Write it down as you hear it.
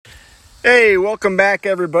Hey, welcome back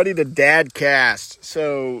everybody to Dadcast.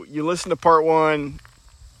 So you listened to part one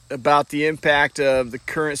about the impact of the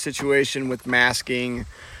current situation with masking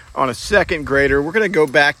on a second grader. We're going to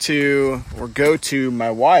go to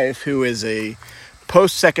my wife, who is a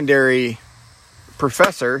post-secondary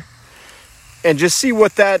professor, and just see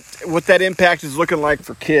what that impact is looking like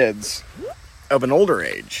for kids of an older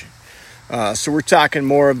age. So we're talking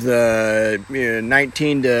more of the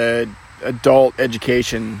 19 to adult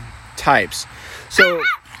education types. So,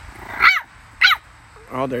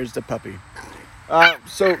 oh, there's the puppy.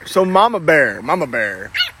 So Mama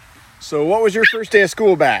Bear. So what was your first day of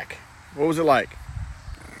school back? What was it like?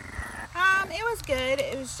 It was good.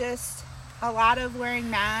 It was just a lot of wearing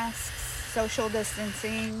masks, social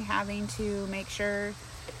distancing, having to make sure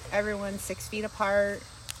everyone's 6 feet apart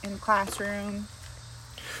in the classroom.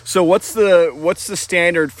 So what's the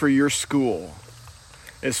standard for your school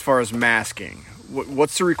as far as masking?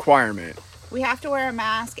 What's the requirement? We have to wear a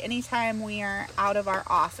mask anytime we are out of our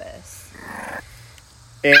office.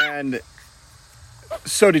 And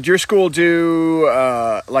so did your school do,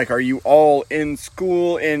 are you all in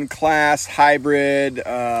school, in class, hybrid,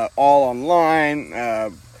 all online?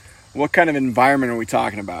 What kind of environment are we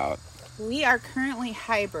talking about? We are currently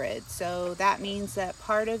hybrid, so that means that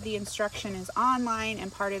part of the instruction is online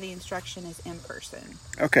and part of the instruction is in person.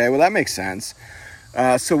 Okay, well that makes sense.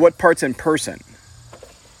 So what part's in person?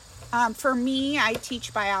 For me, I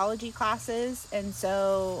teach biology classes, and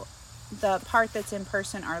so the part that's in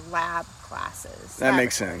person are lab classes. That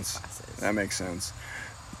makes sense. That makes sense.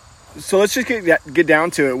 So let's just get down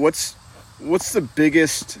to it. What's the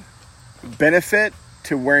biggest benefit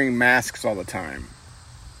to wearing masks all the time?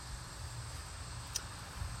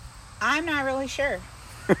 I'm not really sure.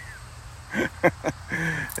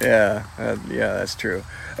 Yeah, that's true.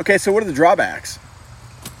 Okay, so what are the drawbacks?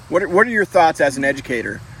 What are your thoughts as an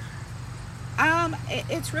educator?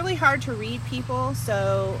 It's really hard to read people.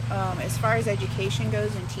 So as far as education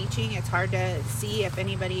goes and teaching, it's hard to see if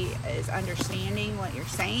anybody is understanding what you're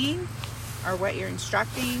saying or what you're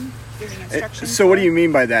instructing, giving instructions. So what do you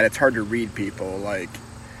mean by that? It's hard to read people. Like,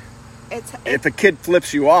 if a kid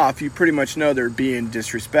flips you off, you pretty much know they're being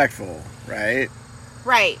disrespectful, right?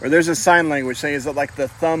 Right. Or there's a sign language thing. Is it like the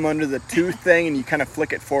thumb under the tooth thing and you kind of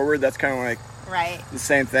flick it forward? That's kind of like right. The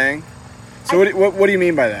same thing. So what do you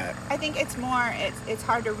mean by that? I think it's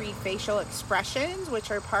hard to read facial expressions, which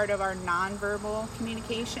are part of our nonverbal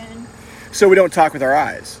communication. So we don't talk with our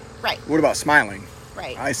eyes. Right. What about smiling?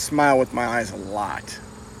 Right. I smile with my eyes a lot.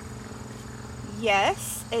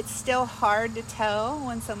 Yes, it's still hard to tell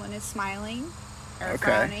when someone is smiling or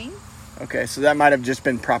frowning. Okay, so that might have just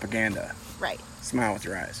been propaganda. Right. Smile with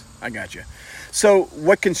your eyes. I got you. So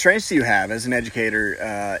what constraints do you have as an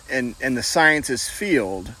educator in the sciences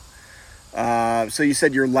field? So you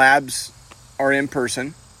said your labs are in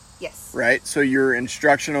person. Yes. Right? So your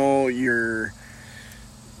instructional,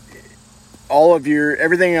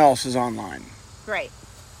 everything else is online. Right.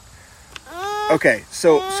 Okay,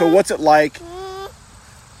 so what's it like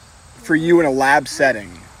for you in a lab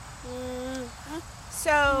setting?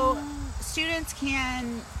 So students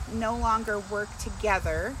can no longer work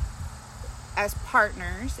together as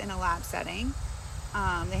partners in a lab setting.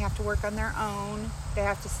 They have to work on their own. They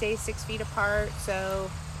have to stay 6 feet apart. So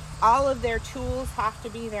all of their tools have to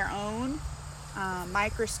be their own.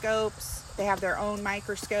 Microscopes, they have their own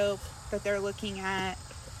microscope that they're looking at.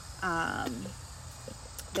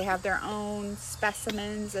 They have their own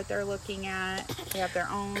specimens that they're looking at. They have their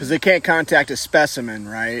own... Because they can't contact a specimen,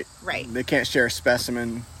 right? Right. They can't share a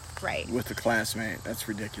specimen right. with a classmate. That's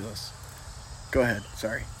ridiculous. Go ahead.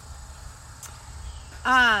 Sorry.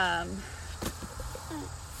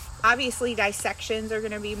 Obviously, dissections are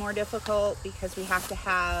going to be more difficult because we have to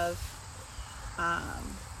have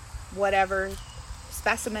whatever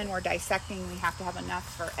specimen we're dissecting, we have to have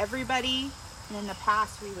enough for everybody. And in the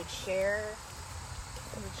past, we would share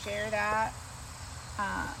that.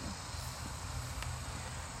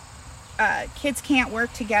 Kids can't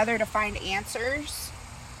work together to find answers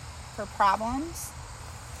for problems.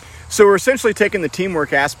 So we're essentially taking the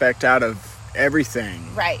teamwork aspect out of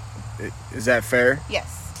everything. Right. Is that fair?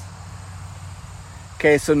 Yes.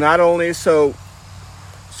 Okay, so not only so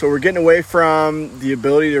we're getting away from the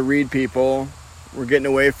ability to read people, we're getting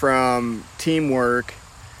away from teamwork.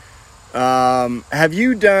 Have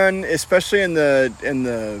you done, especially in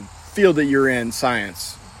the field that you're in,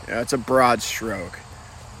 science? It's a broad stroke.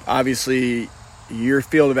 Obviously, your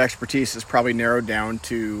field of expertise is probably narrowed down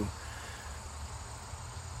to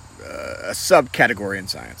a subcategory in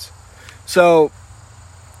science. So,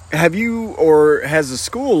 have you or has the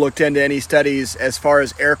school looked into any studies as far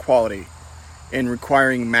as air quality in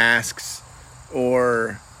requiring masks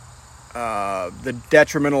or the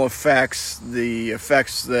detrimental effects, the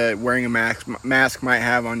effects that wearing a mask might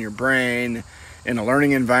have on your brain in a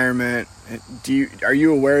learning environment. Are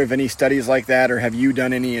you aware of any studies like that, or have you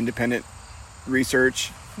done any independent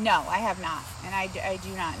research? No, I have not. And I do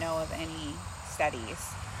not know of any studies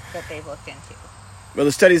that they've looked into. Well,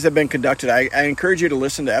 the studies have been conducted. I encourage you to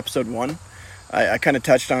listen to episode 1. I kind of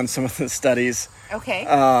touched on some of the studies. Okay.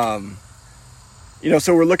 So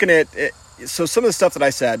we're looking at it. So some of the stuff that I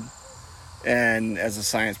said, and as a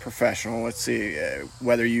science professional, let's see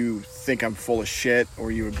whether you think I'm full of shit or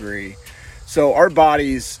you agree. So our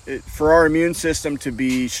bodies, for our immune system to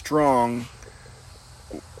be strong,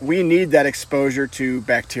 we need that exposure to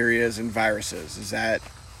bacteria and viruses. Is that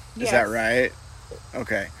right?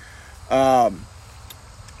 Okay.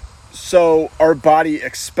 So our body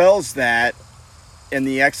expels that in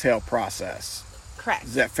the exhale process. Correct.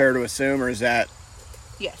 Is that fair to assume, or is that?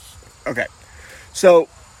 Yes. Okay. So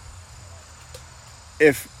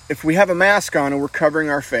if we have a mask on and we're covering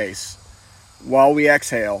our face while we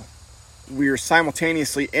exhale, we are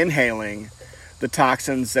simultaneously inhaling the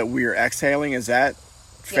toxins that we are exhaling. Is that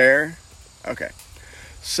fair? Yes. Okay.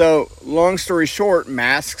 So long story short,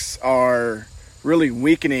 masks are really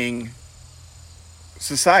weakening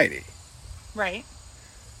society. Right.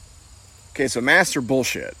 Okay, so masks are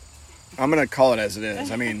bullshit. I'm going to call it as it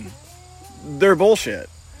is. I mean, they're bullshit.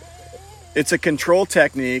 It's a control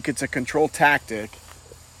technique. It's a control tactic.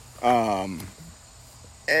 And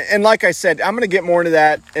like I said, I'm going to get more into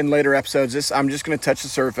that in later episodes. I'm just going to touch the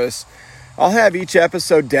surface. I'll have each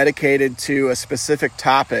episode dedicated to a specific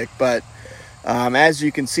topic, but as you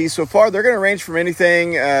can see so far, they're going to range from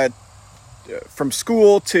anything from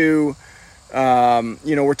school to,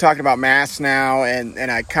 we're talking about masks now,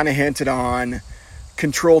 and I kind of hinted on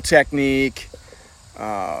control technique.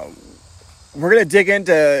 We're going to dig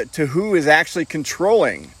into who is actually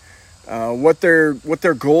controlling, what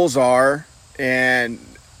their goals are, and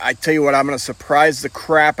I tell you what, I'm going to surprise the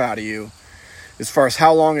crap out of you as far as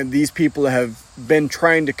how long these people have been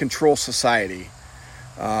trying to control society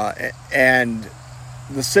and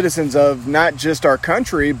the citizens of not just our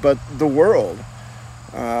country, but the world.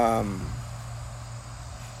 We're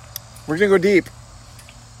going to go deep.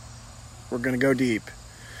 We're going to go deep.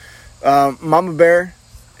 Mama Bear,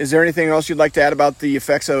 is there anything else you'd like to add about the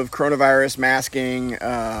effects of coronavirus, masking,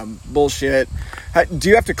 bullshit? Do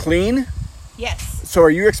you have to clean? Yes. So are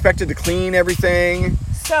you expected to clean everything?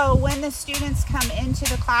 So when the students come into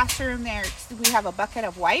the classroom, we have a bucket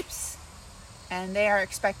of wipes, and they are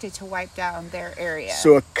expected to wipe down their area.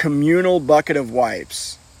 So a communal bucket of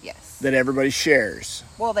wipes. Yes. That everybody shares.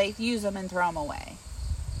 Well, they use them and throw them away.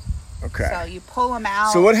 Okay. So you pull them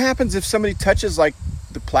out. So what happens if somebody touches like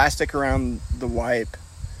the plastic around the wipe?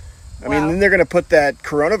 I mean, then they're going to put that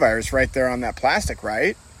coronavirus right there on that plastic,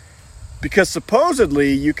 right? Because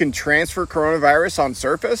supposedly you can transfer coronavirus on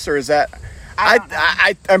surface, or is that?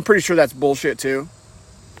 I'm pretty sure that's bullshit too.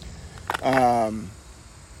 Go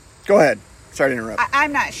ahead. Sorry to interrupt.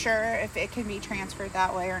 I'm not sure if it can be transferred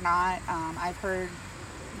that way or not. I've heard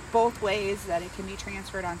both ways that it can be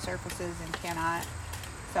transferred on surfaces and cannot.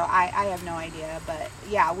 So I have no idea. But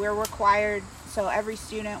yeah, we're required. So every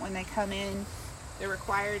student, when they come in, they're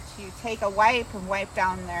required to take a wipe and wipe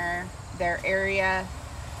down their area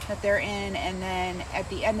that they're in. And then at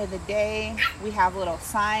the end of the day, we have little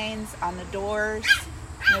signs on the doors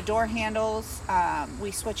and the door handles.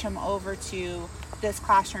 We switch them over to this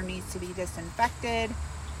classroom needs to be disinfected,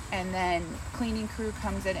 and then cleaning crew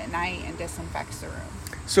comes in at night and disinfects the room.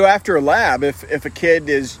 So after a lab, if a kid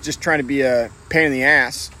is just trying to be a pain in the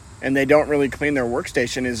ass and they don't really clean their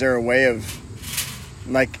workstation, is there a way of,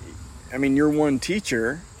 like, I mean, you're one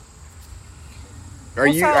teacher.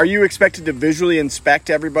 Are you expected to visually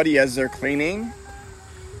inspect everybody as they're cleaning?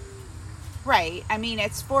 Right. I mean,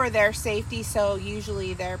 it's for their safety, so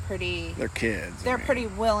usually they're kids. They're pretty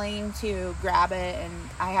willing to grab it, and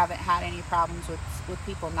I haven't had any problems with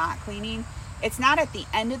people not cleaning. It's not at the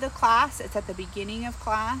end of the class, it's at the beginning of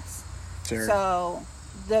class. Sure. So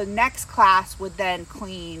the next class would then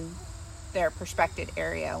clean their prospected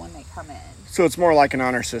area when they come in. So it's more like an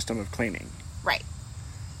honor system of cleaning. Right.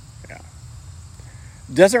 Yeah.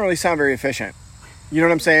 Doesn't really sound very efficient. You know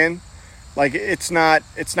what I'm saying? Like, it's not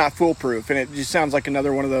foolproof, and it just sounds like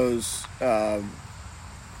another one of those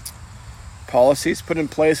policies put in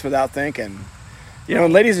place without thinking.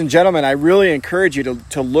 And ladies and gentlemen, I really encourage you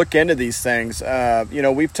to look into these things.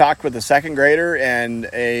 We've talked with a second grader and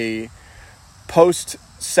a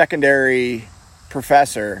post-secondary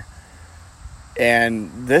professor,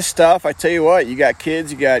 And this stuff, I tell you what, you got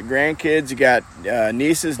kids, you got grandkids, you got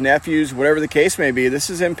nieces, nephews, whatever the case may be. This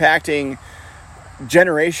is impacting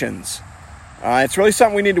generations. It's really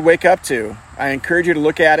something we need to wake up to. I encourage you to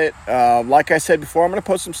look at it. Like I said before, I'm going to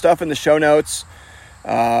post some stuff in the show notes,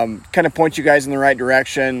 kind of point you guys in the right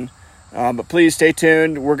direction. But please stay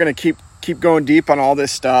tuned. We're going to keep going deep on all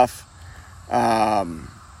this stuff. I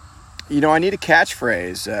need a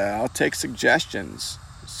catchphrase. I'll take suggestions.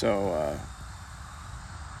 So,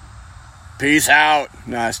 peace out.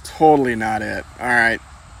 No, that's totally not it. All right.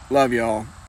 Love y'all.